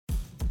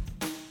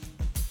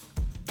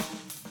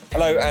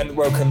Hello and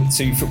welcome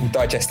to Football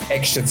Digest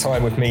Extra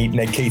Time with me,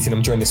 Ned Keating.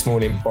 I'm joined this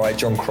morning by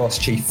John Cross,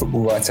 Chief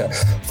Football Writer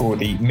for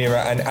the Mirror,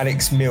 and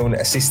Alex Milne,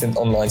 Assistant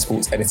Online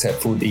Sports Editor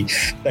for the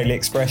Daily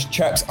Express.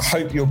 Chaps, I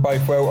hope you're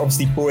both well.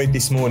 Obviously buoyed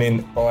this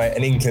morning by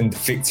an England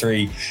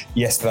victory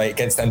yesterday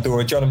against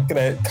Andorra. John, I'm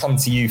going to come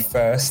to you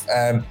first.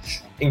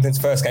 England's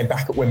first game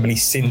back at Wembley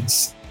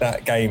since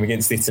that game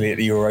against Italy at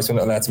the Euros. We're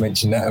not allowed to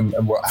mention that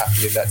and what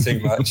happened in that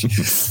too much.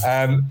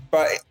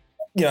 But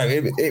you know,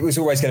 it was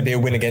always going to be a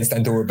win against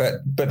Andorra,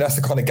 but that's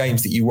the kind of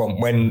games that you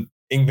want when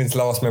England's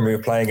last memory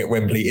of playing at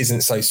Wembley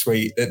isn't so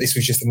sweet. That this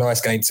was just a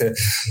nice game to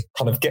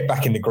kind of get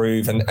back in the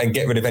groove and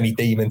get rid of any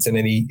demons and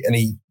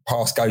any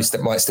past ghosts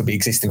that might still be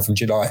existing from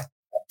July.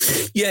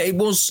 Yeah, it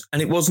was,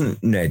 and it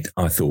wasn't, Ned,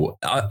 I thought.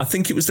 I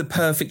think it was the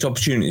perfect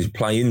opportunity to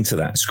play into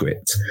that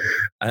script.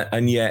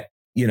 And yet,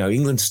 you know,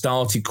 England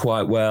started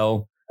quite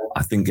well.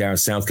 I think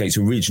Gareth Southgate's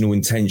original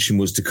intention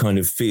was to kind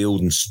of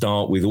field and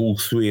start with all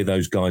three of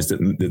those guys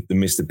that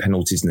missed the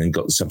penalties and then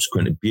got the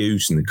subsequent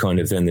abuse and the kind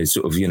of then there's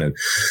sort of, you know,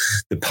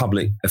 the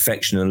public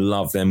affection and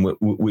love then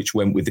which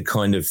went with the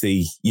kind of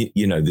the,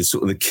 you know, the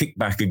sort of the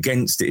kickback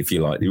against it, if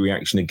you like, the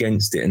reaction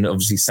against it. And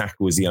obviously Saka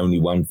was the only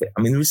one.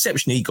 I mean, the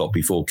reception he got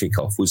before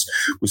kickoff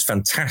was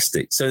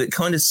fantastic. So it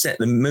kind of set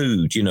the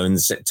mood, you know, in the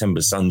September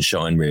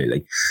sunshine,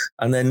 really.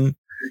 And then,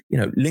 you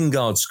know,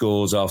 Lingard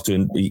scores after,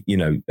 you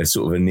know, a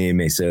sort of a near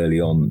miss early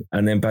on.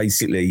 And then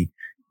basically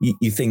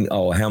you think,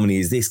 oh, how many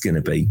is this going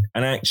to be?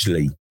 And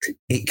actually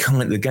it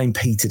kind of, the game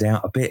petered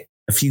out a bit.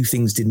 A few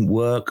things didn't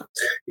work.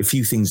 A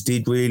few things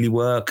did really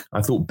work.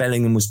 I thought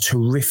Bellingham was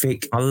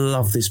terrific. I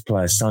love this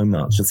player so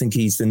much. I think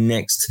he's the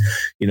next,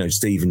 you know,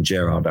 Steven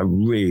Gerrard. I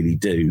really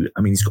do.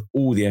 I mean, he's got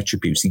all the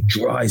attributes. He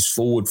drives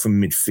forward from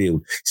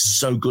midfield. He's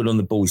so good on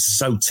the ball. He's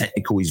so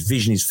technical. His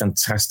vision is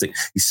fantastic.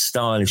 He's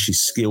stylish.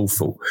 He's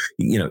skillful.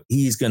 You know,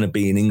 he's going to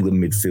be an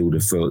England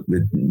midfielder for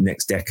the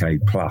next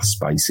decade plus,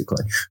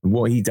 basically. And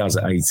what he does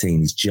at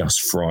 18 is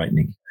just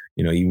frightening.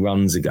 You know, he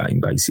runs a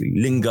game, basically.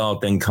 Lingard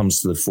then comes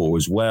to the fore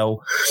as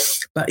well.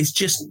 But it's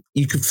just,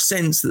 you could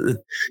sense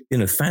that, you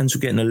know, fans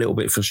were getting a little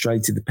bit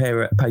frustrated. The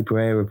paper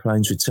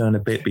aeroplanes return a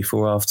bit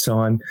before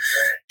half-time.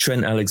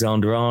 Trent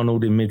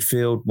Alexander-Arnold in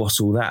midfield, what's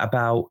all that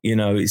about? You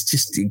know, it's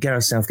just,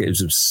 Gareth Southgate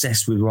was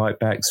obsessed with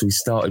right-back, so he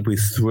started with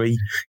three,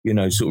 you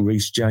know, sort of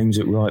Reece James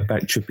at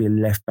right-back,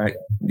 Trippier left-back,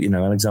 you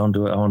know,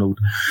 Alexander-Arnold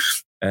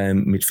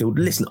midfield.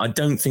 Listen, I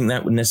don't think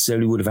that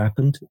necessarily would have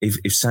happened if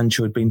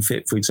Sancho had been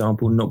fit, for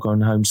example, not gone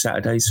home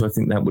Saturday. So I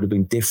think that would have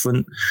been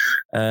different.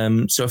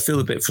 So I feel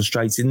a bit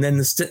frustrated. And then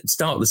the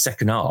start of the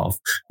second half,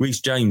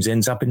 Reece James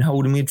ends up in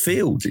holding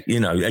midfield, you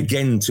know,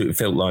 again, it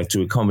felt like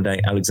to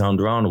accommodate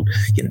Alexander-Arnold.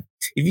 You know,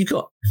 if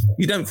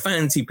you don't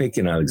fancy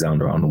picking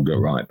Alexander-Arnold at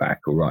right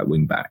back or right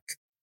wing back,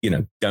 you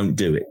know, don't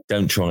do it.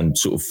 Don't try and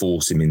sort of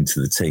force him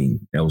into the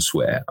team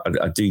elsewhere.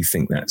 I do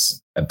think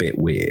that's a bit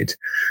weird.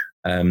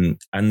 And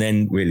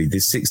then really the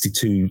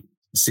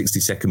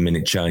 60-second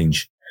minute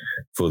change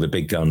for the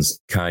big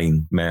guns,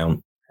 Kane,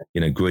 Mount,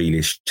 you know,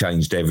 Grealish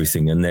changed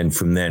everything. And then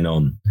from then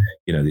on,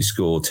 you know, they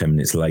score 10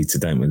 minutes later,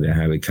 don't we? The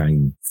Harry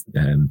Kane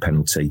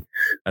penalty.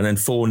 And then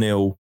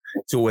 4-0.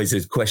 It's always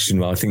a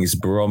question. I think it's a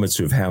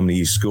barometer of how many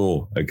you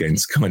score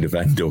against kind of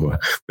Andorra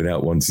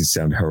without wanting to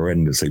sound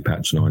horrendously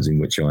patronising,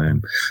 which I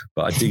am.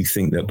 But I do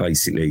think that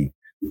basically,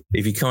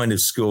 if you kind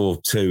of score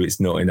 2, it's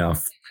not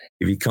enough.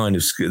 If you kind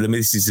of, I mean,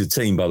 this is a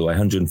team, by the way,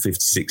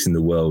 156 in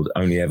the world,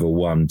 only ever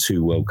won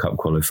 2 World Cup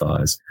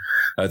qualifiers.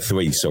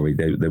 3, sorry,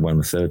 they won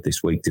the 3rd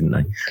this week, didn't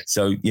they?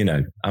 So, you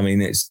know, I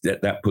mean, it's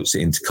that puts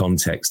it into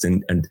context,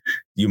 and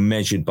you're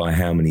measured by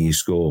how many you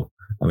score.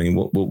 I mean,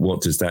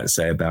 what does that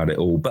say about it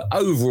all? But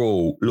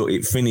overall, look,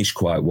 it finished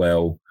quite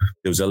well.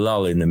 There was a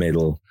lull in the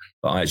middle,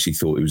 but I actually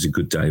thought it was a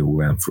good day all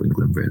round for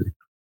England, really.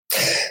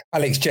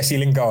 Alex, Jesse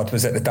Lingard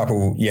was at the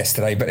double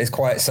yesterday, but there's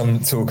quite some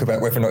talk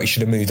about whether or not he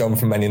should have moved on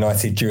from Man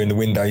United during the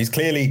window. He's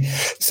clearly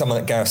someone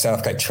that Gareth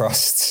Southgate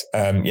trusts,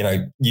 you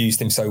know,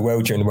 used him so well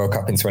during the World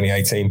Cup in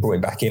 2018, brought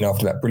him back in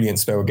after that brilliant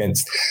spell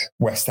against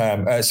West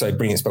Ham,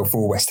 brilliant spell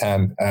for West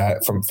Ham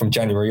from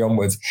January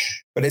onwards.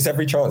 But there's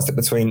every chance that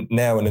between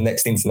now and the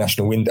next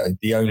international window,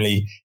 the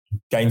only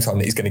game time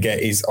that he's going to get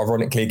is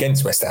ironically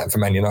against West Ham for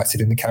Man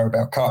United in the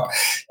Carabao Cup.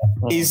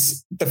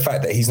 Is the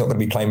fact that he's not going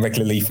to be playing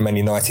regularly for Man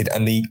United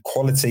and the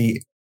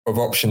quality of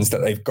options that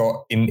they've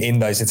got in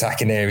those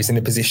attacking areas, in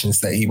the positions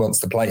that he wants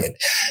to play in,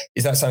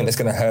 is that something that's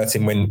going to hurt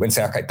him when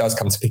Southgate does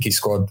come to pick his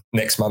squad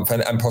next month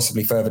and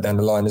possibly further down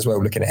the line as well,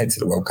 looking ahead to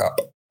the World Cup?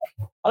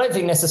 I don't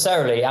think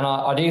necessarily, and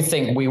I do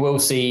think we will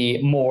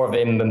see more of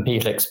him than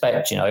people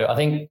expect. You know, I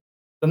think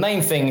the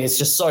main thing is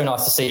just so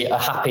nice to see a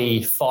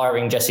happy,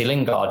 firing Jesse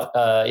Lingard.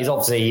 He's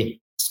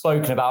obviously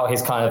spoken about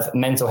his kind of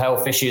mental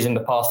health issues in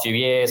the past few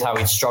years, how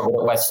he'd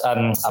struggled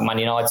at Man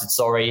United,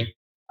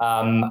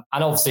 and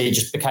obviously it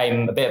just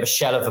became a bit of a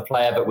shell of a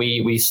player that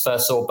we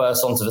first saw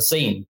burst onto the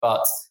scene.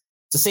 But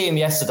to see him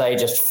yesterday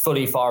just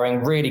fully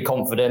firing, really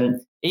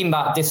confident, even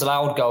that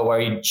disallowed goal where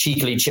he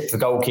cheekily chipped the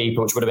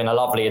goalkeeper, which would have been a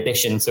lovely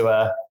addition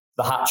to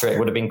the hat-trick,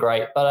 would have been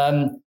great.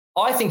 But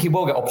I think he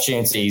will get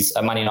opportunities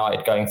at Man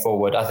United going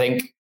forward. I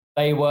think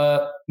they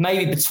were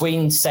maybe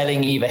between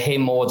selling either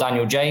him or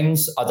Daniel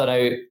James. I don't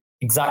know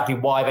exactly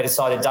why they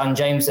decided Dan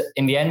James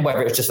in the end,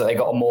 whether it was just that they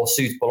got a more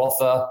suitable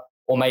offer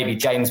or maybe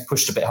James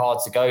pushed a bit hard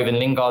to go than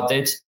Lingard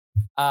did.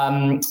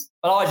 But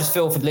I just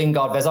feel for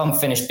Lingard, there's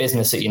unfinished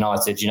business at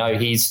United. You know,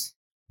 he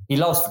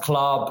loves the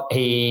club.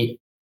 He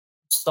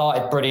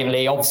started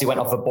brilliantly, obviously went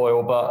off a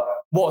boil, but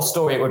what a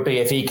story it would be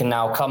if he can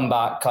now come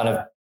back, kind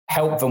of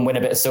help them win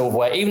a bit of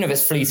silverware, even if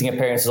it's fleeting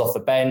appearances off the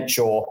bench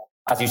or,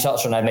 as you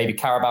touched on there, maybe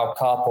Carabao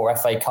Cup or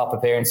FA Cup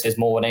appearances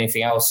more than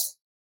anything else.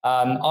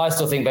 I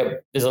still think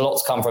that there's a lot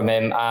to come from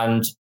him.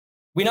 And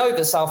we know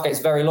that Southgate's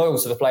very loyal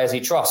to the players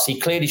he trusts. He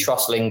clearly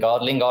trusts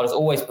Lingard. Lingard has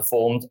always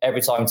performed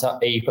every time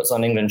he puts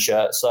on an England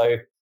shirt. So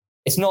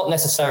it's not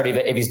necessarily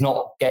that if he's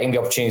not getting the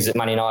opportunities at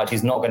Man United,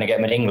 he's not going to get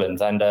them in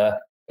England. And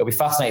it'll be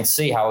fascinating to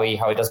see how he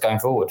does going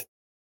forward.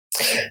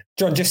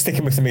 John, just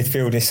sticking with the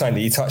midfield is something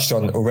that you touched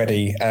on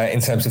already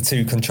in terms of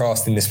two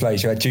contrasting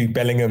displays. You had Jude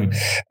Bellingham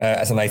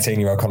as an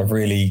 18-year-old kind of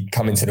really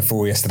come into the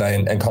fore yesterday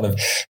and kind of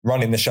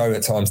running the show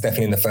at times,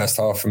 definitely in the first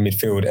half from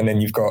midfield. And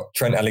then you've got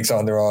Trent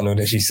Alexander-Arnold,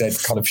 as you said,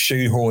 kind of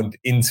shoehorned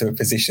into a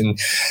position.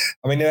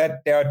 I mean,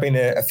 there had been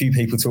a few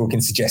people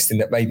talking, suggesting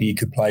that maybe he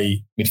could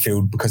play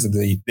midfield because of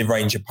the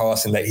range of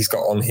passing that he's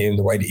got on him,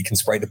 the way that he can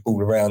spray the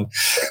ball around.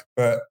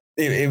 But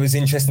it was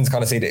interesting to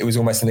kind of see that it was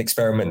almost an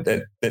experiment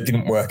that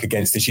didn't work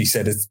against, as you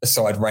said, a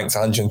side ranked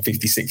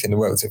 156th in the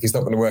world. So if he's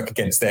not going to work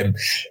against them,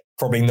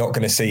 probably not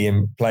going to see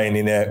him playing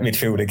in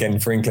midfield again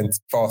for England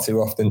far too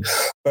often.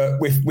 But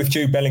with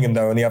Jude Bellingham,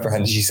 though, on the other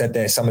hand, as you said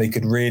there, somebody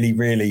could really,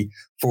 really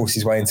force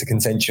his way into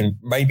contention,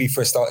 maybe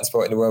for a starting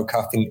spot in the World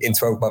Cup in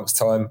 12 months'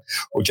 time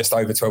or just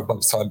over 12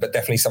 months' time, but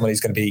definitely somebody who's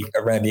going to be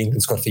around the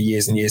England squad for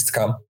years and years to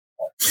come.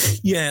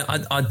 Yeah,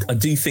 I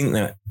do think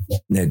that,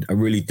 Ned, I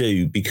really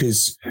do,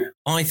 because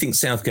I think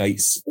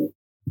Southgate's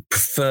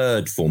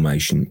preferred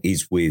formation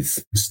is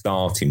with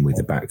starting with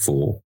the back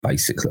four,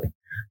 basically.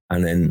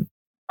 And then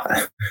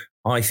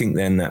I think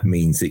then that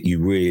means that you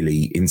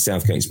really, in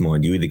Southgate's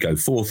mind, you either go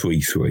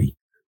 4-3-3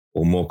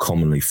 or more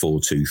commonly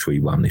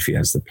 4-2-3-1 if he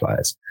has the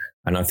players.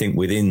 And I think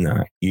within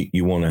that,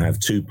 you want to have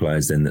two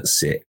players then that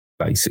sit,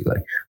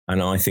 basically.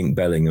 And I think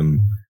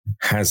Bellingham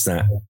has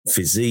that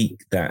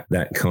physique,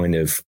 that kind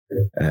of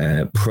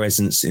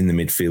presence in the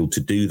midfield to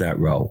do that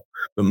role.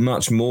 But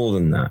much more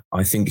than that,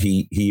 I think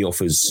he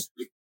offers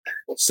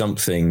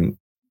something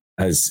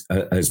as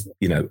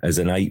you know, as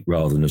an 8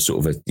 rather than a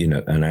sort of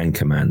an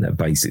anchor man, that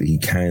basically he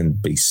can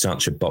be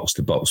such a box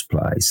to box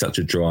play, such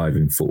a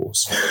driving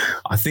force.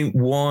 I think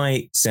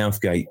why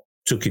Southgate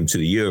took him to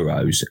the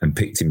Euros and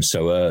picked him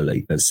so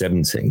early at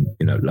 17,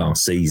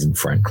 last season,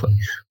 frankly,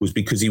 was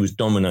because he was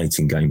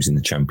dominating games in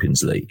the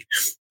Champions League.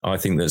 I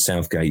think that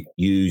Southgate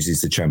uses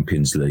the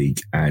Champions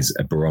League as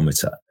a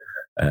barometer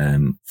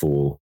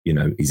for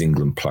his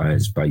England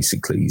players.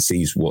 Basically, he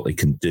sees what they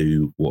can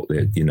do, what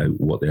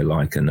they're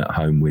like, and at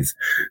home with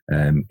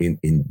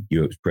in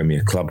Europe's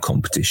Premier Club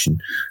competition,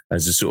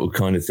 as a sort of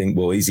kind of think.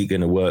 Well, is he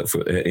going to work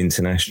for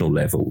international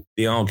level?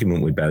 The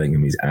argument with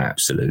Bellingham is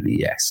absolutely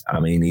yes.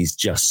 I mean, he's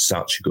just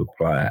such a good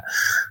player.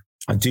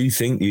 I do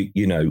think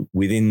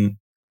within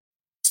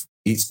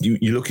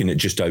you're looking at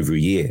just over a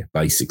year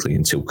basically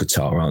until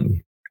Qatar, aren't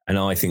you? And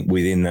I think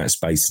within that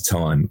space of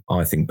time,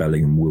 I think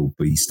Bellingham will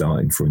be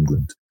starting for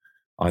England.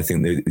 I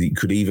think that you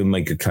could even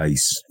make a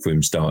case for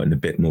him starting a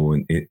bit more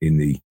in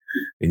the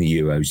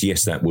Euros.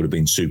 Yes, that would have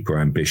been super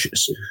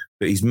ambitious,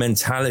 but his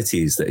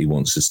mentality is that he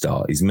wants to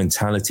start. His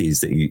mentality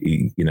is that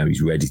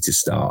he's ready to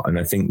start. And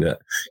I think that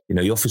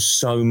he offers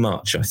so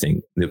much. I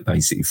think that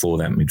basically for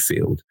that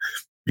midfield,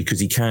 because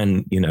he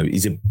can.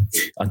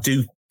 I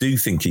do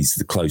think he's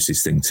the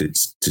closest thing to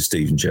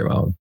Steven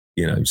Gerrard.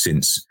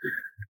 Since.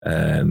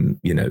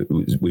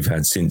 We've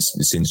had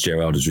since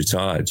Gerrard has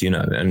retired,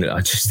 and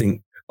I just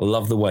think I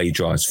love the way he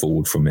drives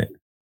forward from it.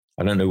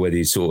 I don't know whether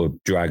he sort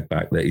of drag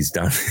back that he's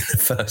done in the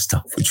first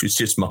half, which was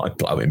just mind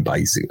blowing,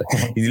 basically.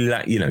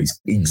 He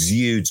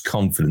exudes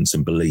confidence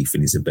and belief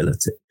in his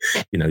ability.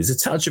 There's a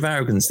touch of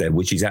arrogance there,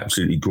 which is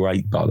absolutely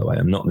great, by the way.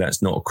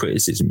 That's not a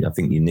criticism. I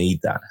think you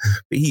need that.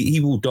 But he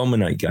will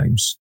dominate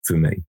games for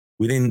me.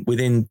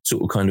 Within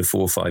sort of kind of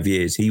 4 or 5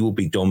 years, he will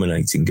be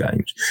dominating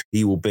games.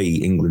 He will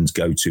be England's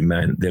go-to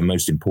man, their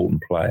most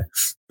important player.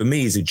 For me,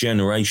 he's a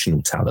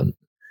generational talent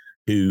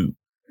who,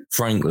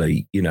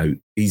 frankly,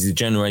 he's a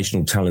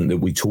generational talent that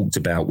we talked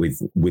about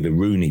with a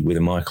Rooney, with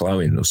a Michael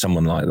Owen or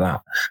someone like that.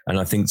 And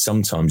I think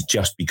sometimes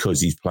just because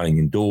he's playing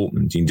in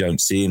Dortmund, you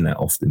don't see him that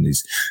often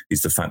is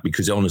the fact,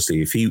 because honestly,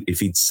 if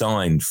he'd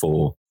signed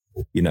for,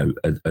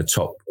 a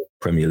top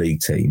Premier League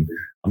team,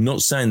 I'm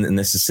not saying that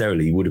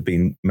necessarily he would have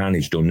been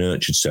managed or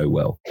nurtured so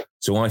well.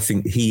 So I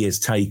think he has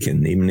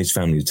taken, him and his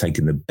family have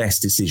taken the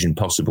best decision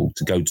possible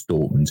to go to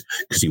Dortmund,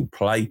 because he'll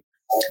play.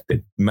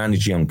 They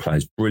manage young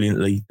players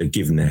brilliantly. They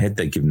give them their head,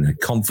 they give them their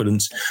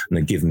confidence, and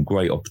they give them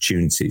great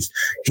opportunities.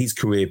 His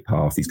career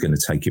path is going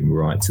to take him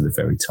right to the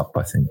very top,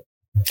 I think.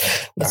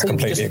 I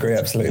completely agree,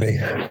 absolutely.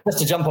 Just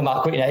to jump on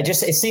that quickly,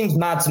 it seems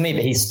mad to me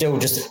that he's still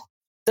does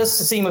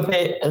seem a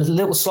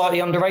little slightly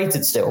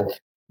underrated still.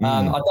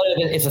 I don't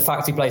know if it's the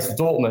fact he plays for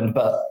Dortmund,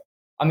 but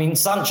I mean,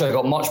 Sancho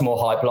got much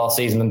more hype last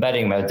season than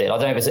Bellingham did. I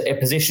don't know if it's a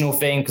positional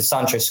thing because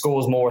Sancho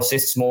scores more,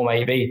 assists more,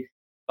 maybe.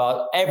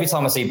 But every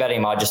time I see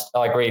Bellingham,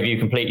 I agree with you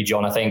completely,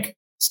 John. I think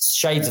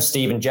shades of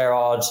Steven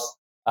Gerrard.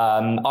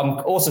 I'm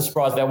also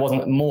surprised there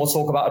wasn't more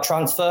talk about a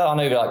transfer. I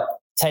know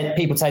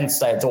people tend to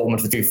stay at Dortmund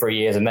for 2-3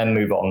 years and then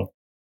move on.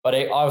 But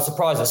I was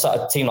surprised that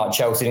a team like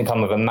Chelsea didn't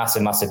come with a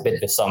massive, massive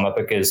bid this summer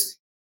because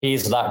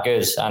he's that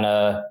good. And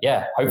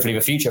hopefully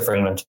the future for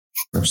England.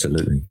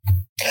 Absolutely.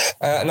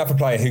 Another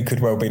player who could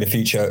well be the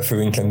future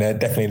for England, they're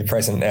definitely the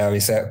present now,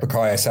 is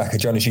Bukayo Saka.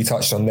 John, as you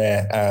touched on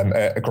there,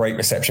 a great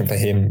reception for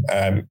him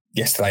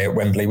yesterday at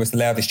Wembley. Was the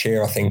loudest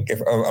cheer, I think,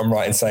 if I'm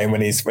right in saying,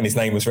 when his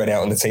name was read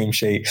out on the team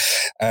sheet,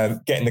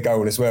 getting the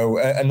goal as well.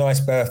 A nice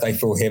birthday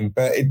for him,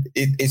 but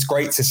it's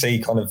great to see,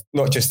 kind of,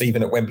 not just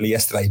even at Wembley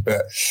yesterday,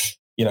 but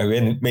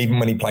even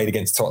when he played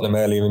against Tottenham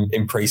earlier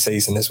in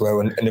pre-season as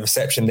well, and the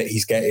reception that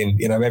he's getting,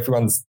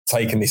 everyone's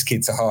taken this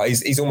kid to heart.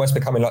 He's almost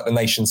becoming like the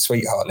nation's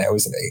sweetheart now,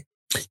 isn't he?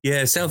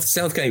 Yeah,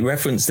 Southgate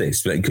referenced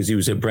this because he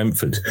was at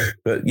Brentford.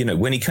 But,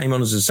 when he came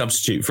on as a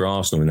substitute for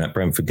Arsenal in that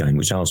Brentford game,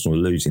 which Arsenal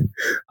were losing,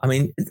 I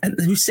mean,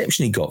 the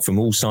reception he got from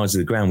all sides of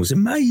the ground was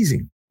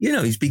amazing.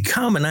 He's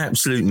become an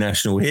absolute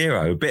national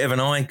hero, a bit of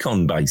an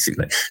icon,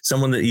 basically.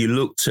 Someone that you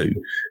look to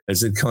as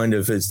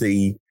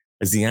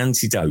the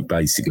antidote,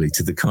 basically,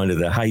 to the kind of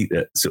the hate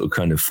that sort of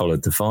kind of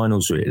followed the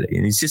finals, really.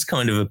 And he's just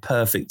kind of a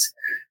perfect,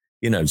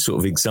 sort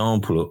of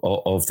example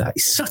of that.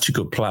 He's such a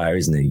good player,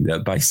 isn't he?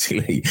 That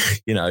basically,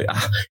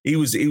 he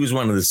was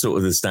one of the sort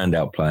of the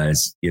standout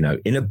players,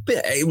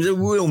 it was a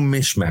real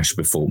mishmash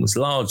performance,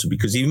 largely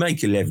because you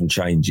make 11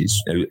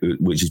 changes,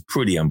 which is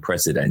pretty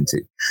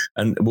unprecedented.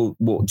 And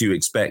what do you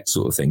expect,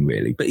 sort of thing,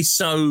 really? But he's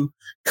so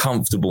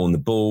comfortable on the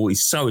ball.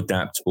 He's so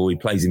adaptable. He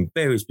plays in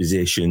various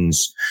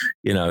positions,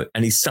 and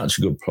he's such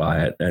a good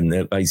player.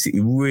 And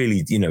basically,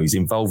 really, he's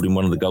involved in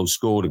one of the goals,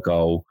 scored a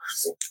goal.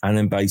 And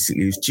then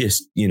basically, it's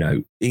just,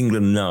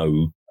 England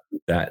know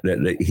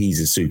that he's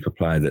a super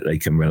player that they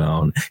can rely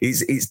on.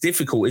 It's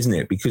difficult, isn't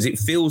it? Because it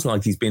feels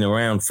like he's been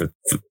around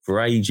for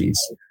ages.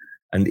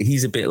 And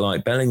he's a bit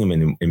like Bellingham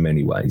in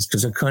many ways.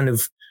 Because I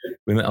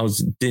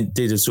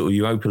did a sort of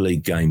Europa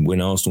League game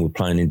when Arsenal were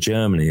playing in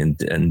Germany,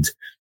 and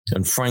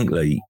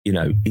frankly,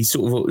 he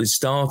sort of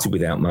started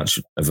without much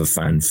of a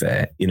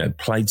fanfare,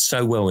 played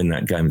so well in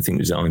that game. I think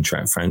it was at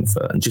Eintracht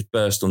Frankfurt, and just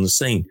burst on the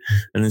scene.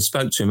 And then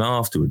spoke to him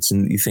afterwards,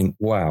 and you think,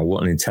 wow,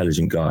 what an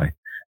intelligent guy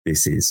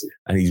this is.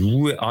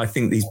 And I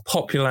think his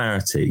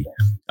popularity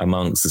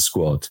amongst the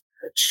squad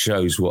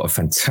shows what a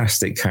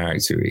fantastic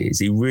character he is.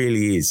 He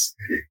really is,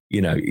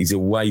 he's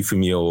away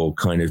from your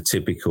kind of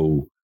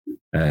typical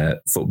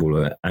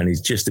footballer, and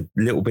he's just a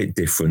little bit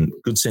different,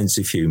 good sense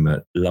of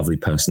humour, lovely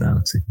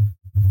personality.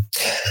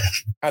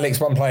 Alex,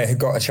 one player who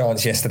got a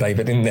chance yesterday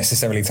but didn't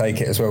necessarily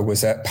take it as well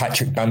was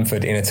Patrick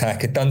Bamford in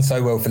attack. Had done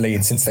so well for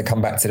Leeds since they come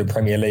back to the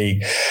Premier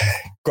League.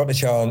 Got a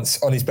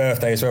chance on his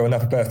birthday as well,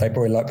 another birthday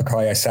boy like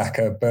Bukayo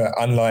Saka, but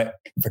unlike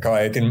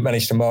Bukayo, didn't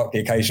manage to mark the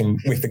occasion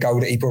with the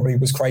goal that he probably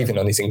was craving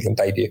on his England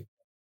debut.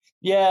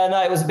 Yeah,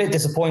 no, it was a bit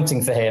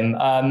disappointing for him.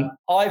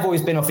 I've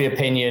always been of the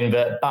opinion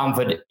that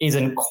Bamford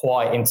isn't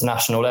quite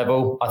international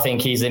level. I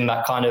think he's in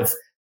that kind of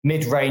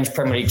mid-range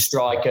Premier League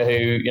striker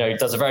who,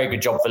 does a very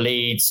good job for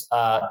Leeds.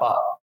 But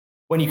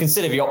when you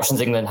consider the options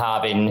England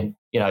have in,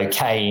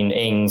 Kane,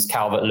 Ings,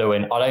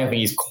 Calvert-Lewin, I don't think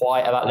he's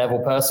quite at that level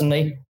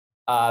personally.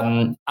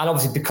 And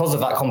obviously because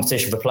of that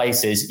competition for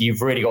places,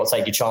 you've really got to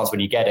take your chance when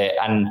you get it.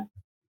 And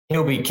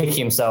he'll be kicking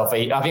himself.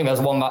 I think there's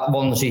one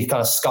that he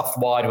kind of scuffed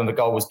wide when the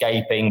goal was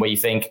gaping, where you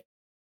think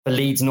for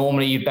Leeds,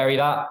 normally you'd bury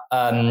that.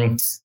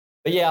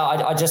 But yeah,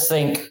 I just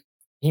think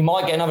he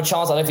might get another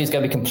chance. I don't think he's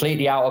going to be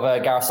completely out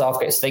of Gareth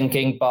Southgate's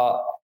thinking,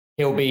 but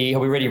he'll be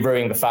really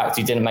ruining the fact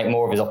he didn't make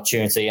more of his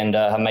opportunity and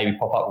maybe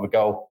pop up with a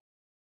goal.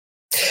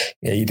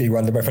 Yeah, you do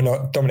wonder whether or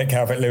not Dominic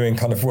Calvert-Lewin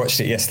kind of watched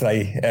it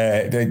yesterday,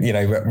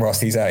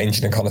 whilst he's out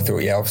injured, and kind of thought,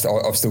 yeah,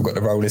 I've still got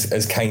the role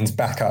as Kane's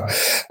backup.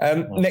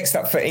 Next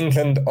up for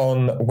England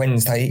on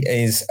Wednesday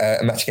is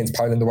a match against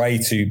Poland, away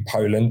to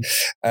Poland.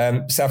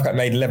 Southgate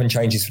made 11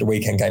 changes for the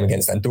weekend game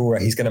against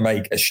Andorra. He's going to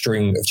make a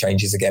string of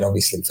changes again,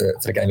 obviously, for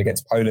the game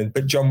against Poland.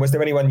 But John, was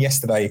there anyone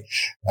yesterday,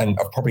 and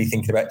I'm probably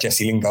thinking about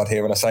Jesse Lingard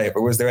here when I say it,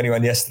 but was there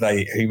anyone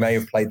yesterday who may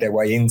have played their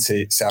way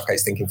into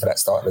Southgate's thinking for that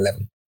starting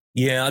 11?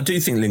 Yeah, I do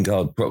think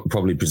Lingard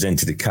probably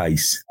presented a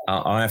case.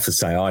 I have to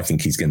say, I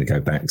think he's going to go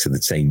back to the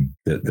team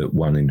that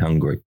won in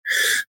Hungary.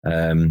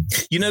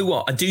 You know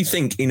what? I do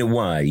think, in a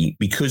way,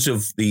 because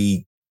of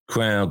the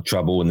crowd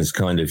trouble and this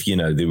kind of,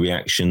 the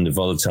reaction, the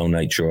volatile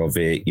nature of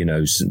it,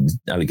 some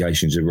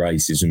allegations of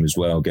racism as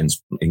well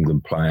against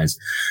England players.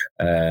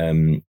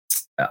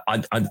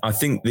 I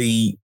think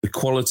the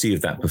quality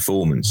of that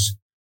performance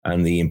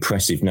and the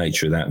impressive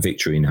nature of that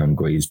victory in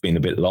Hungary has been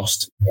a bit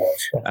lost.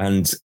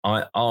 And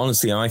I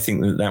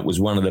think that was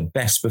one of the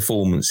best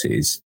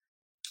performances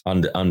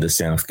under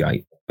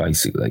Southgate,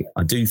 basically.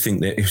 I do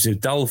think that it was a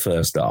dull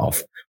first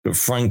half, but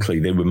frankly,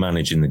 they were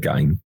managing the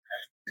game.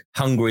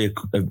 Hungary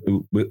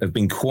have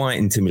been quite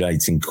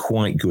intimidating,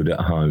 quite good at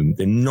home.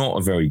 They're not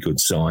a very good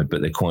side,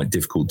 but they're quite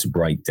difficult to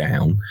break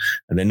down,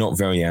 and they're not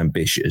very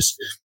ambitious.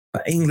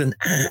 But England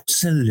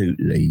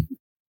absolutely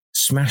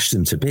smashed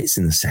them to bits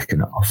in the second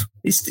half.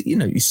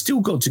 You've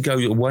still got to go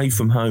away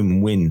from home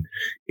and win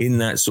in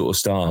that sort of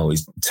style.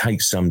 It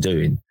takes some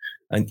doing.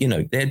 And,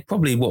 they had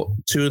probably,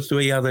 2 or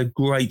 3 other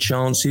great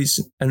chances.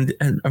 And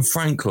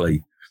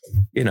frankly,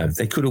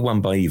 they could have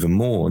won by even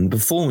more. And the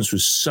performance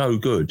was so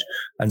good.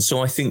 And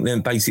so I think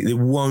then basically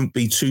there won't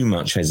be too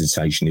much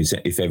hesitation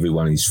if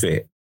everyone is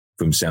fit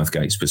from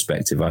Southgate's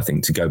perspective. I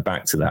think to go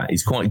back to that,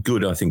 he's quite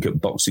good, I think,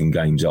 at boxing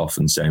games off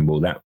and saying, well,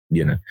 that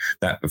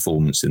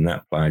performance and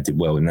that player did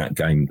well in that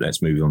game.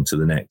 Let's move on to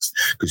the next.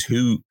 Because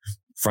who,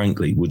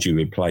 frankly, would you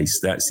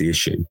replace? That's the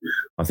issue.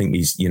 I think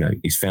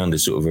he's found a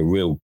sort of a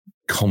real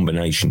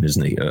combination,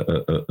 isn't he,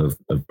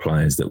 of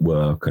players that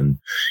work, and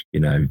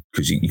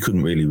because you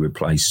couldn't really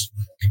replace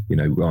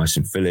Rice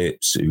and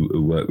Phillips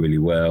who work really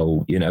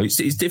well.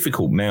 It's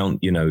difficult.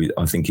 Mount,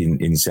 I think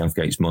in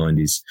Southgate's mind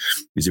is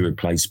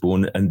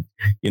irreplaceable, and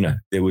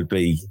there would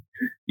be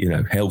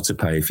hell to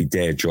pay if he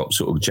dared drop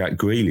sort of Jack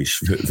Grealish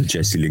for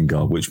Jesse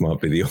Lingard, which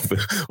might be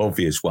the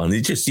obvious one.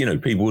 It just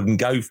people wouldn't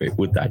go for it,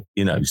 would they?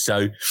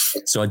 So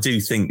I do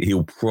think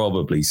he'll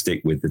probably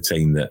stick with the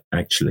team that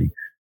actually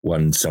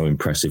won so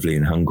impressively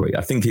in Hungary. I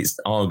think it's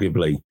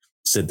arguably,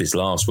 said this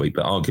last week,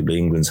 but arguably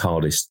England's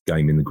hardest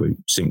game in the group,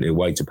 simply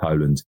away to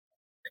Poland.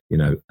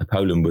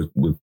 Poland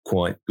were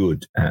quite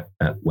good at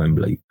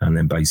Wembley, and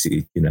then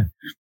basically,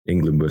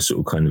 England were sort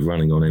of kind of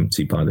running on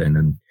empty by then.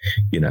 And,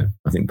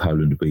 I think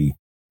Poland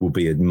will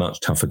be a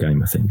much tougher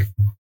game, I think.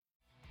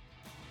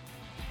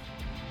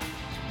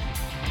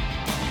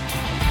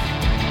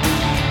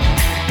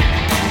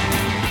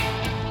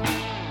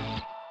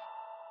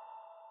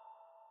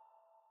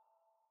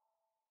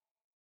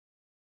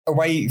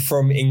 Away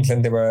from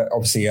England, there were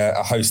obviously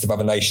a host of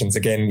other nations.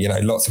 Again,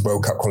 lots of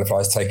World Cup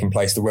qualifiers taking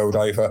place the world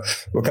over.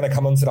 We're going to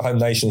come on to the home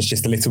nations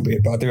just a little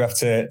bit, but I do have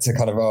to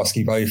kind of ask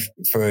you both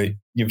for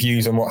your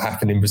views on what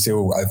happened in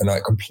Brazil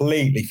overnight.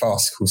 Completely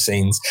farcical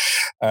scenes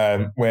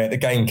where the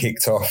game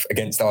kicked off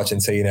against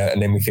Argentina,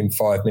 and then within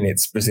 5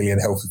 minutes, Brazilian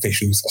health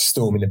officials are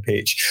storming the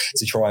pitch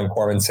to try and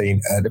quarantine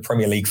the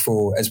Premier League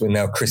 4, as we're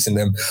now christening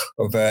them,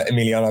 of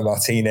Emiliano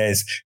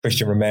Martinez,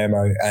 Christian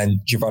Romero and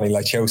Giovanni Lo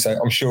Celso.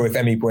 I'm sure if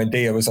Emi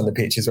Buendia was on the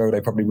pitch as well,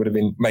 they probably would have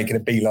been making a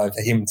beeline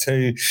for him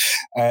too.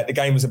 The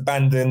game was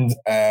abandoned.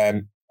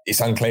 It's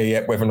unclear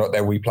yet whether or not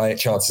they'll replay it.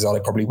 Chances are they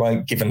probably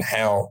won't, given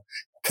how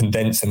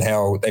condensed and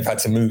how they've had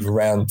to move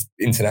around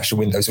international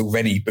windows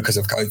already because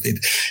of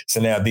COVID.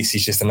 So now this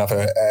is just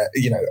another,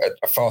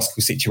 a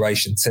farcical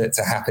situation to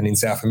happen in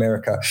South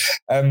America.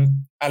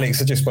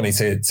 Alex, I just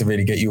wanted to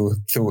really get your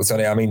thoughts on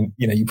it. I mean,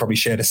 you probably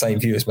share the same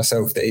view as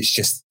myself, that it's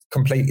just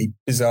completely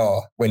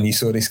bizarre when you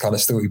saw this kind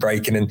of story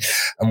breaking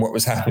and what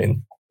was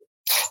happening.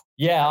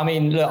 Yeah, I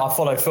mean, look, I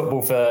followed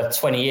football for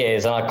 20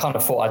 years and I kind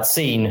of thought I'd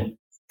seen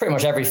pretty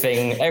much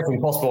everything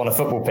possible on a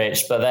football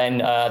pitch. But then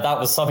that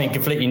was something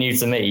completely new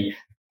to me.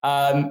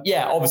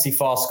 Obviously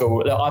farcical.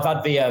 Look, I've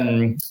had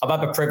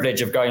the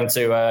privilege of going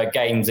to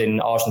games in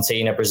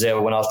Argentina,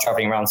 Brazil when I was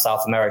traveling around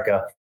South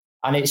America.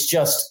 And it's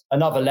just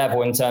another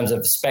level in terms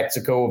of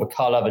spectacle, the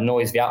colour, the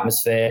noise, the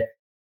atmosphere.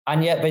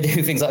 And yet they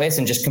do things like this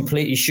and just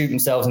completely shoot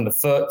themselves in the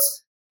foot,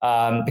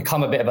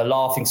 become a bit of a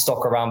laughing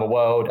stock around the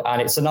world.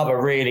 And it's another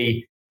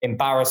really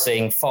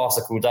embarrassing,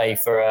 farcical day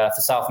for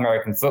South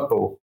American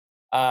football.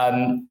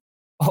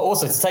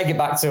 Also, to take it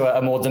back to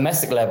a more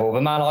domestic level,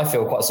 the man I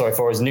feel quite sorry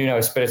for is Nuno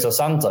Espirito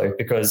Santo,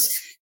 because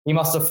he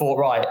must have thought,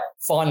 right,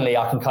 finally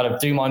I can kind of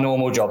do my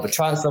normal job. The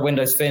transfer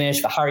window's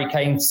finished, the Harry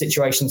Kane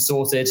situation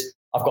sorted.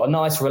 I've got a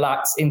nice,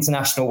 relaxed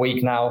international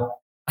week now.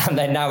 And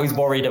then now he's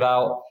worried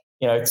about,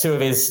 two of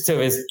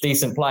his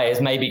decent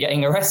players maybe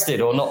getting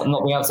arrested or not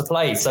being able to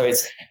play. So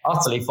it's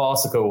utterly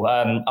farcical.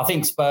 I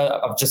think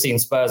I've just seen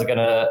Spurs are going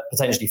to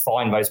potentially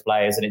fine those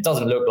players, and it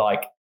doesn't look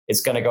like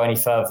it's going to go any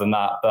further than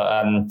that.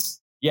 But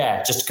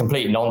just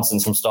complete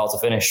nonsense from start to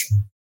finish.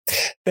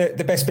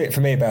 The best bit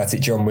for me about it,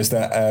 John, was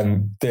that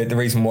the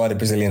reason why the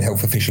Brazilian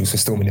health officials were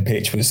storming the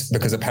pitch was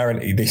because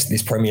apparently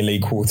this Premier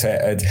League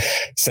quartet had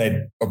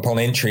said upon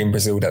entry in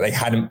Brazil that they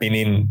hadn't been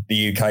in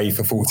the UK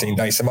for 14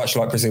 days. So much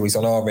like Brazil is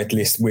on our red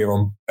list, we're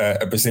on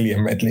a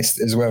Brazilian red list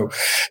as well.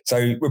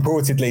 So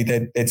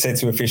reportedly they'd said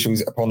to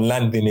officials upon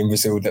landing in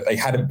Brazil that they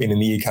hadn't been in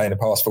the UK in the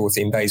past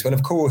 14 days, when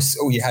of course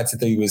all you had to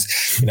do was,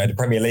 the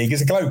Premier League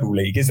is a global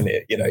league, isn't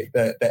it?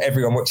 That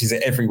everyone watches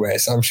it everywhere.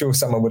 So I'm sure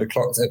someone would have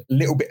clocked a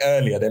little bit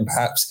earlier than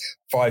perhaps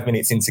 5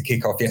 minutes into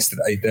kickoff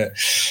yesterday,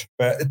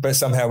 but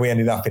somehow we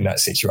ended up in that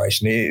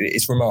situation.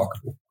 It's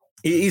remarkable.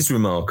 It is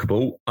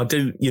remarkable.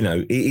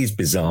 It is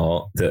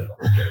bizarre that,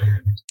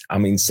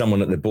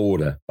 someone at the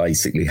border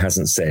basically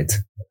hasn't said,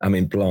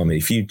 blimey,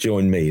 if you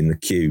join me in the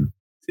queue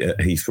at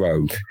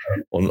Heathrow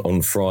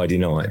on Friday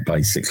night,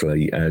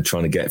 basically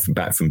trying to get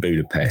back from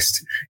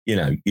Budapest,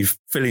 you're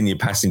filling your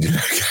passenger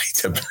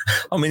locator.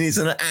 It's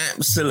an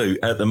absolute,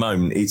 at the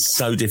moment, it's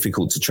so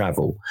difficult to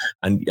travel.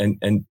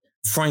 And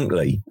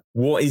frankly,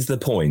 what is the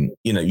point?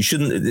 You know, you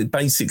shouldn't,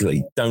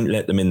 basically, don't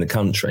let them in the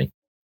country.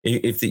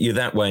 If you're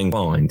that way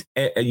inclined,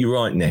 you're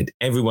right, Ned.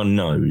 Everyone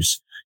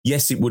knows.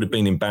 Yes, it would have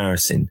been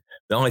embarrassing.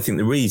 But I think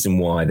the reason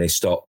why they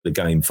stopped the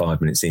game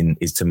 5 minutes in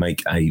is to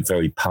make a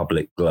very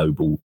public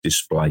global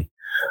display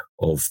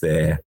of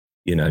their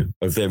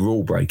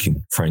rule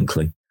breaking,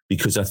 frankly,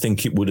 because I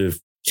think it would have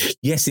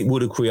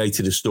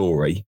created a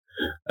story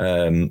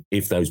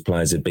if those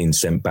players had been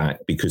sent back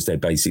because they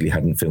basically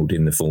hadn't filled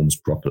in the forms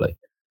properly.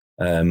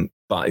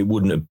 But it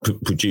wouldn't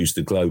have produced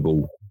the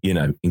global,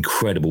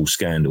 incredible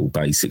scandal,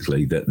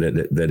 basically, that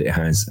it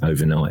has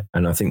overnight.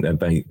 And I think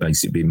they've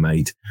basically been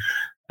made,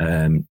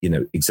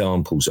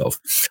 examples of.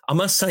 I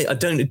must say, I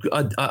think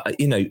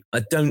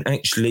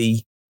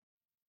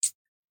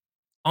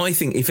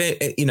if,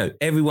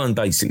 everyone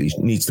basically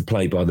needs to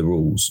play by the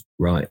rules,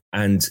 right?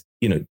 And,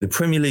 the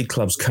Premier League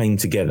clubs came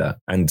together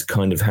and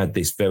kind of had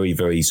this very,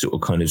 very sort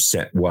of kind of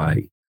set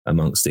way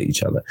amongst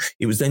each other.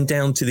 It was then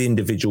down to the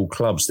individual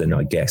clubs then,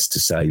 I guess, to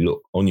say,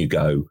 look, on you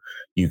go,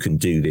 you can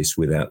do this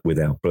without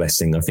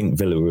blessing. I think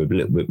Villa were a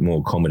little bit more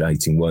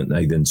accommodating, weren't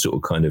they, than sort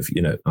of kind of,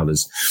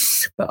 others.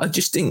 But I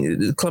just think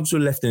the clubs were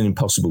left in an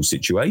impossible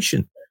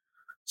situation.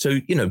 So,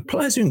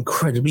 players are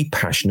incredibly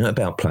passionate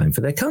about playing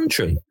for their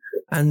country.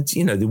 And,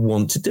 they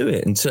want to do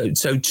it. And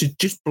so to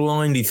just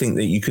blindly think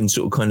that you can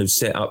sort of kind of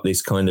set up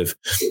this kind of,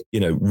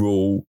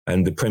 rule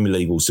and the Premier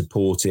League will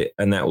support it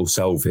and that will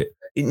solve it.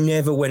 It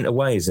never went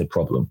away as a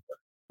problem.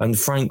 And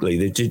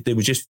frankly, they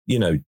were just,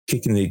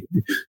 kicking the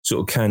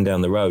sort of can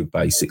down the road,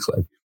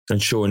 basically.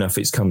 And sure enough,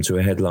 it's come to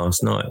a head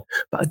last night.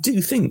 But I do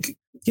think,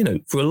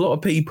 for a lot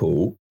of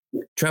people,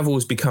 travel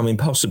has become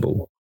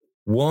impossible.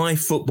 Why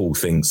football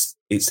thinks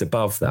it's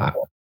above that?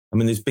 I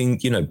mean, there's been,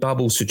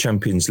 bubbles for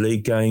Champions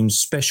League games,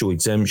 special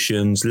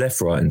exemptions, left,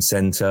 right and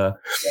centre.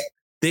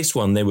 This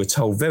one, they were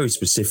told very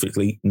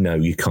specifically, no,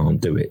 you can't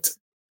do it.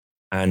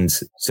 And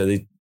so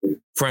they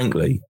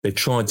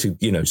tried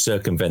to,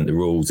 circumvent the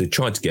rules. They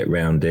tried to get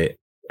around it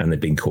and they've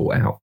been caught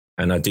out.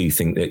 And I do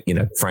think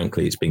that,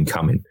 frankly, it's been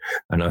coming.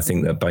 And I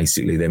think that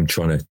basically them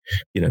trying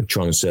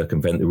to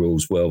circumvent the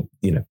rules, well,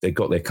 they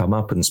got their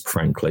comeuppance,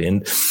 frankly.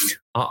 And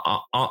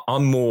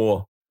I'm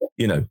more,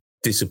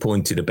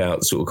 disappointed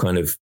about sort of kind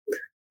of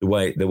the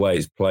way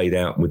it's played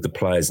out with the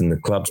players and the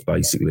clubs,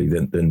 basically,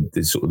 than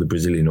the sort of the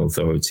Brazilian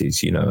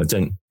authorities.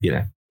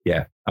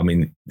 I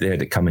mean, they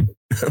had it coming.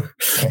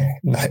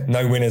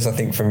 No winners, I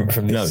think, from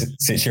this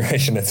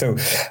situation at all.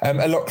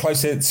 A lot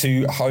closer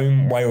to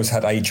home, Wales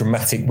had a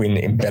dramatic win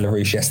in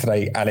Belarus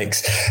yesterday,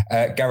 Alex.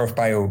 Gareth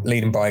Bale,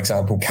 leading by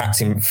example,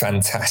 captain,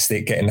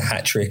 fantastic, getting the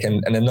hat-trick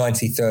and a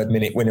 93rd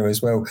minute winner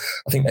as well.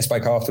 I think they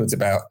spoke afterwards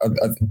about,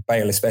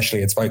 Bale especially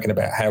had spoken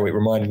about how it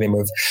reminded him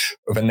of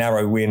a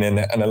narrow win and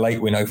a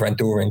late win over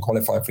Andorra in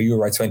qualifying for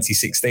Euro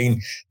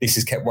 2016. This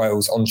has kept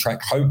Wales on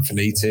track,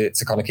 hopefully, to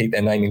kind of keep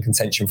their name in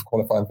contention for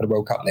qualifying for the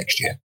World Cup next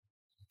year.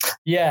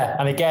 Yeah,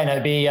 and again,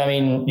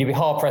 you'd be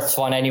hard-pressed to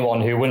find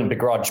anyone who wouldn't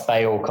begrudge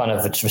Bale kind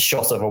of the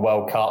shot of a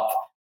World Cup,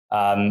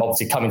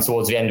 obviously coming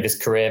towards the end of his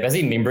career. There's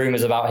even been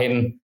rumours about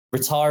him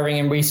retiring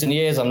in recent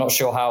years. I'm not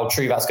sure how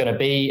true that's going to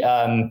be.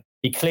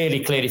 He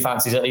clearly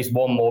fancies at least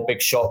one more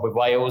big shot with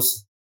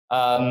Wales.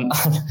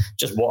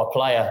 Just what a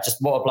player,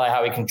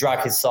 how he can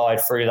drag his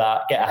side through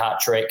that, get a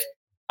hat-trick.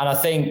 And I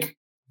think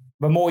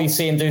the more you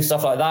see him do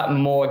stuff like that, the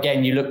more,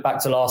 again, you look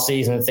back to last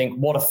season and think,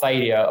 what a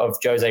failure of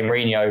Jose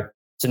Mourinho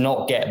to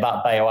not get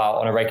that Bale out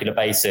on a regular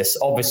basis.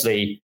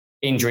 Obviously,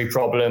 injury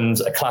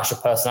problems, a clash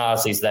of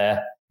personalities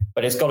there,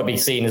 but it's got to be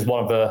seen as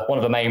one of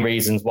the main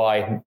reasons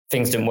why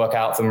things didn't work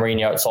out for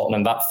Mourinho at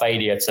Tottenham, that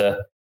failure to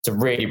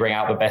really bring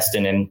out the best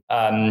in him.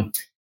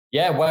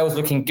 Wales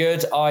looking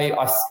good. I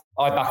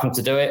back them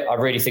to do it. I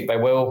really think they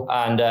will.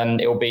 And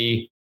it will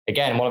be,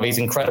 again, one of these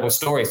incredible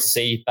stories to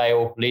see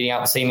Bale leading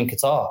out the team in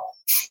Qatar.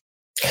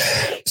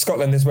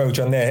 Scotland as well,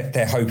 John.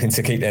 They're hoping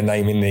to keep their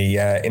name in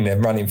the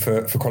running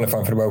for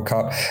qualifying for the World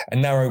Cup. A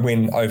narrow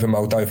win over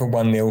Moldova,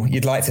 1-0.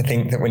 You'd like to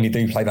think that when you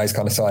do play those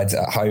kind of sides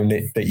at home,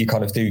 that you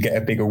kind of do get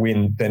a bigger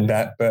win than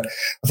that. But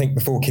I think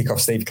before kickoff,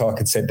 Steve Clarke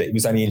had said that he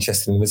was only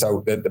interested in the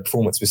result. That the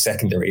performance was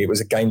secondary. It was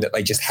a game that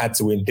they just had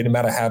to win. Didn't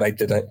matter how they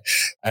did it,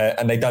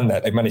 and they've done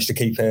that. They've managed to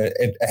keep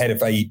ahead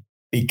of a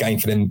big game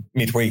for them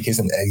midweek,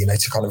 isn't there?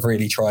 To kind of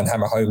really try and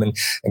hammer home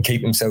and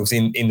keep themselves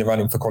in the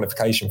running for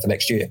qualification for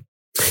next year.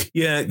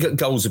 Yeah,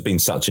 goals have been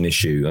such an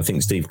issue. I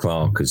think Steve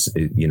Clarke has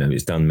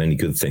done many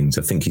good things.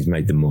 I think he's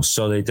made them more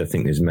solid. I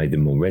think he's made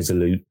them more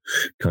resolute.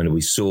 Kind of,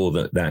 we saw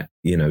that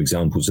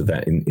examples of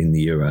that in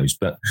the Euros.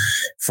 But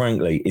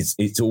frankly,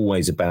 it's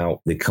always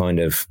about the kind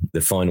of the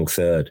final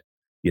third.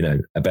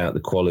 About the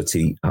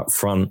quality up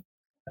front,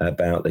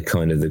 about the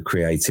kind of the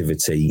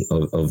creativity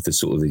of the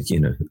sort of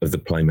of the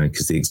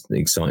playmakers, the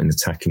exciting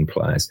attacking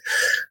players.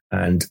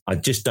 And I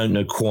just don't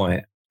know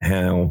quite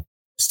how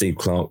Steve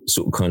Clarke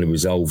sort of kind of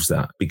resolves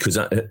that, because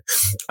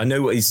I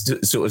know what he's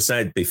sort of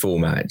said before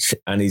match,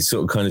 and he's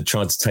sort of kind of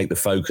tried to take the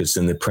focus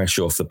and the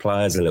pressure off the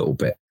players a little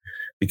bit,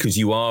 because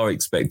you are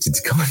expected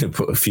to kind of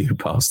put a few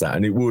past that,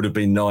 and it would have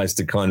been nice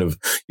to kind of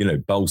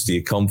bolster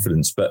your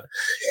confidence. But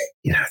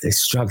they're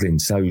struggling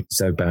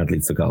so badly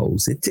for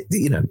goals.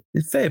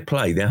 It's fair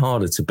play. They're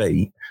harder to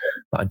beat,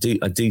 but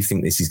I do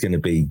think this is going to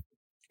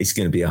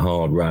be a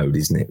hard road,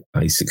 isn't it?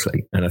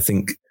 Basically, and I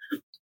think,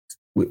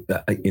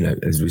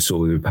 as we saw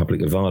with the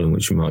Republic of Ireland,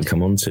 which we might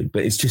come on to,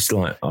 but it's just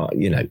like,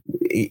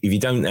 if you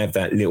don't have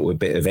that little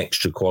bit of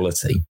extra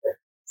quality,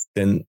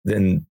 then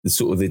the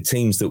sort of the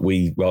teams that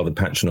we rather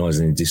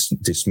patronisingly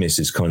dismiss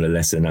as kind of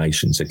lesser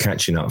nations are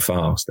catching up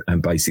fast,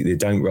 and basically they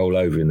don't roll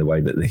over in the way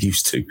that they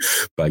used to,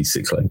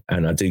 basically.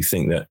 And I do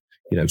think that,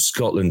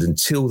 Scotland,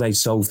 until they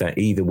solve that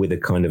either with a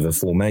kind of a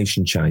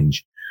formation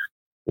change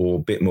or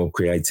a bit more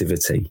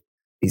creativity,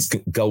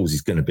 goals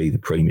is going to be the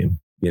premium.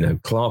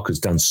 Clark has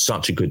done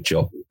such a good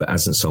job, but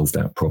hasn't solved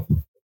that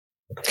problem.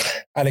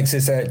 Alex,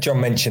 as John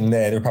mentioned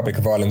there, the Republic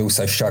of Ireland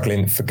also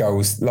struggling for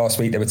goals. Last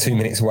week, they were 2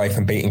 minutes away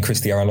from beating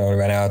Cristiano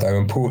Ronaldo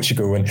and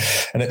Portugal. And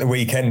at the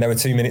weekend, they were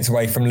 2 minutes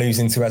away from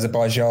losing to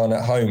Azerbaijan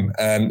at home.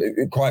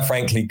 Quite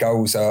frankly,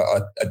 goals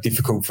are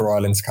difficult for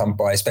Ireland to come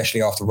by,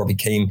 especially after Robbie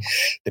Keane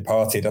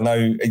departed. I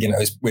know,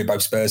 we're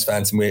both Spurs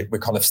fans and we're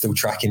kind of still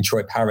tracking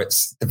Troy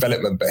Parrott's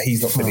development, but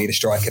he's not going to be the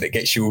striker that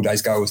gets you all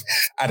those goals.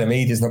 Adam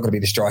Ida's not going to be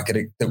the striker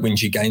that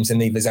wins you games, and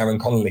neither is Aaron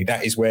Connolly.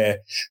 That is where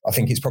I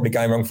think it's probably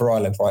going wrong for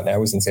Ireland right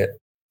now, isn't it?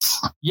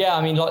 Yeah,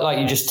 I mean, like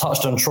you just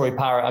touched on Troy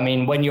Parrott. I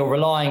mean, when you're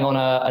relying on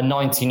a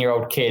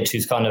 19-year-old kid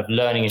who's kind of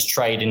learning his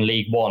trade in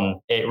League One,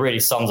 it really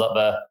sums up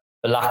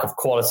the lack of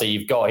quality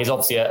you've got. He's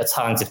obviously a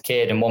talented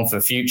kid and one for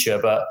the future,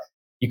 but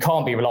you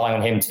can't be relying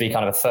on him to be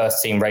kind of a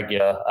first-team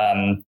regular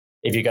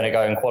if you're going to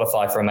go and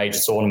qualify for a major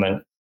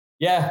tournament.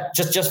 Yeah,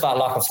 just that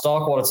lack of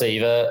star quality.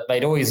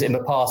 They'd always, in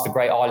the past, the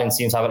Great Ireland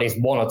seems to have at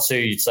least one or two,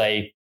 you'd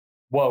say,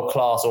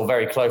 world-class or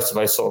very close to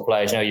those sort of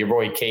players. Your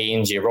Roy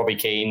Keanes, your Robbie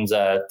Keanes,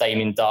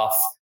 Damien Duff,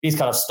 these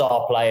kind of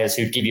star players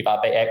who give you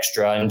that bit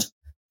extra. And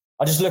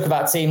I just look at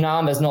that team now,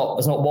 and there's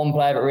not one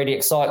player that really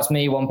excites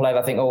me. One player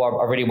that I think,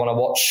 I really want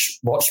to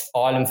watch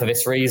Ireland for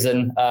this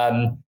reason.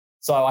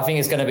 So I think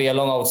it's going to be a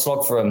long old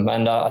slog for them,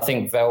 and I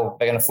think they're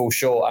going to fall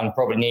short and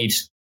probably need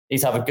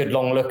to have a good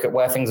long look at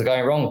where things are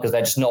going wrong, because they're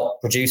just not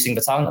producing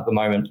the talent at the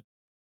moment.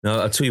 No,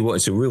 I'll tell you what,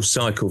 it's a real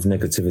cycle of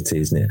negativity,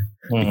 isn't it?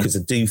 Because I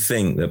do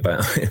think that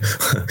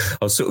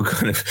I was sort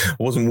of I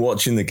wasn't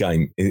watching the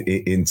game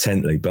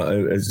intently, but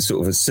as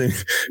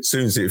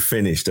soon as it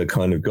finished, I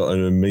kind of got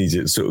an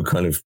immediate sort of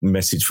kind of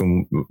message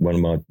from one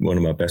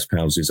of my best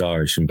pals who's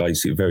Irish, and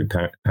basically a very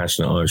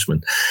passionate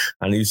Irishman.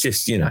 And he's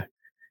just,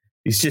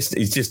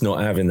 he's just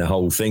not having the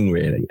whole thing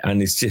really.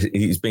 And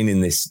he's been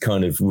in this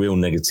kind of real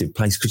negative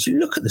place, because you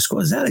look at the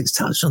squad, as Alex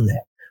touched on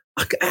there.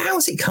 How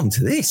has it come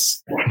to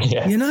this?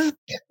 Yeah.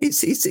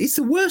 It's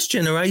the worst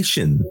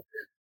generation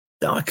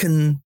that I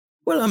can.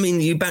 Well, I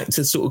mean, you're back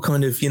to sort of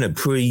kind of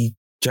pre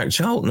Jack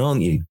Charlton,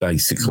 aren't you?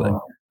 Basically,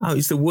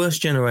 it's the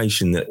worst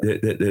generation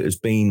that has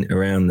been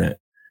around that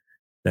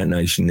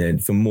nation there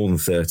for more than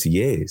 30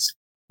 years,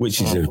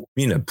 which is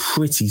a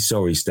pretty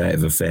sorry state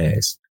of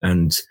affairs.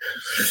 And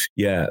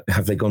yeah,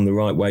 have they gone the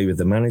right way with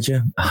the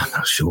manager? I'm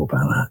not sure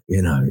about that.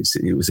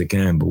 It was a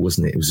gamble,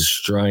 wasn't it? It was a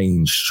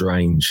strange.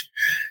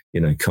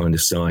 Kind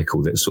of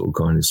cycle that sort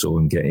of saw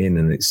him get in,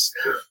 and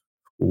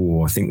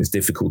I think there's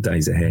difficult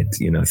days ahead.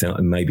 I think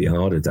maybe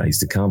harder days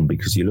to come,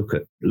 because you look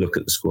at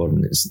the squad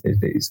and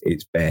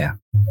it's bare.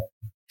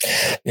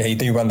 Yeah, you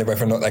do wonder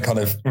whether or not they're kind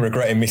of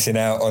regretting missing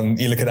out on.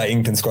 You look at that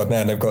England squad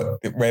now, and they've got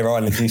where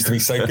Ireland used to be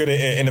so good at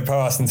it in the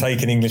past and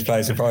taking English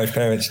players with Irish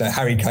parents.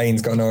 Harry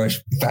Kane's got an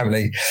Irish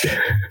family,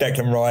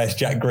 Declan Rice,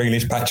 Jack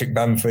Grealish, Patrick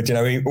Bamford.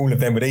 All of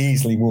them would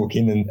easily walk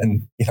in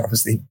and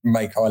obviously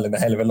make Ireland a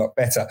hell of a lot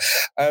better.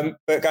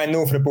 But going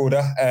north of the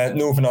border,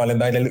 Northern Ireland,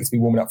 they look to be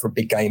warming up for a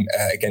big game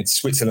against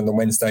Switzerland on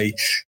Wednesday,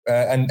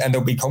 and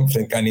they'll be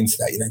confident going into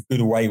that. Good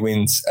away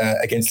wins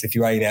against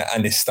Lithuania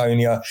and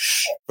Estonia.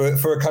 But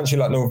for a country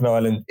like Northern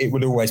Ireland, it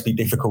would always be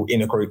difficult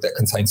in a group that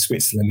contains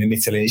Switzerland and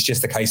Italy. It's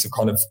just a case of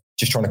kind of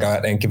just trying to go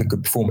out there and give a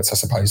good performance, I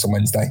suppose, on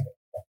Wednesday.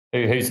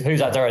 Who's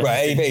that director?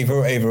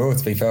 Well, either or,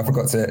 to be fair. I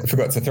forgot to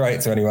throw it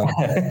to anyone.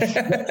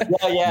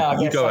 I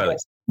you go,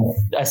 Alex.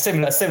 A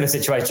similar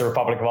situation to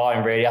Republic of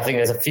Ireland, really. I think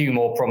there's a few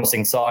more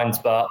promising signs,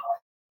 but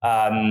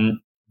again,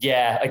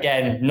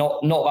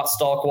 not that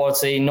star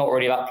quality, not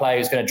really that player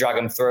who's going to drag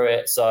them through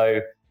it.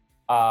 So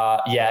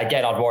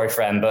again, I'd worry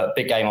for them, but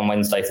big game on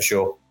Wednesday for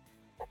sure.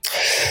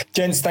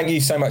 Gents, thank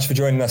you so much for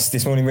joining us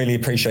this morning. Really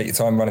appreciate your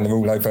time running the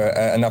rule over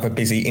another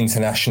busy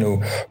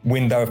international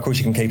window. Of course,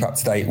 you can keep up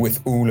to date with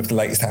all of the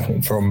latest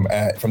happening from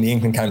the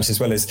England camps, as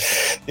well as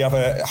the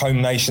other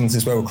home nations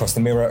as well, across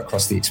the Mirror,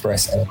 across the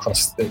Express and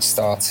across the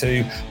Star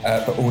 2.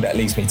 But all that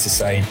leaves me to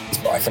say is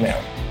bye for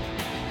now.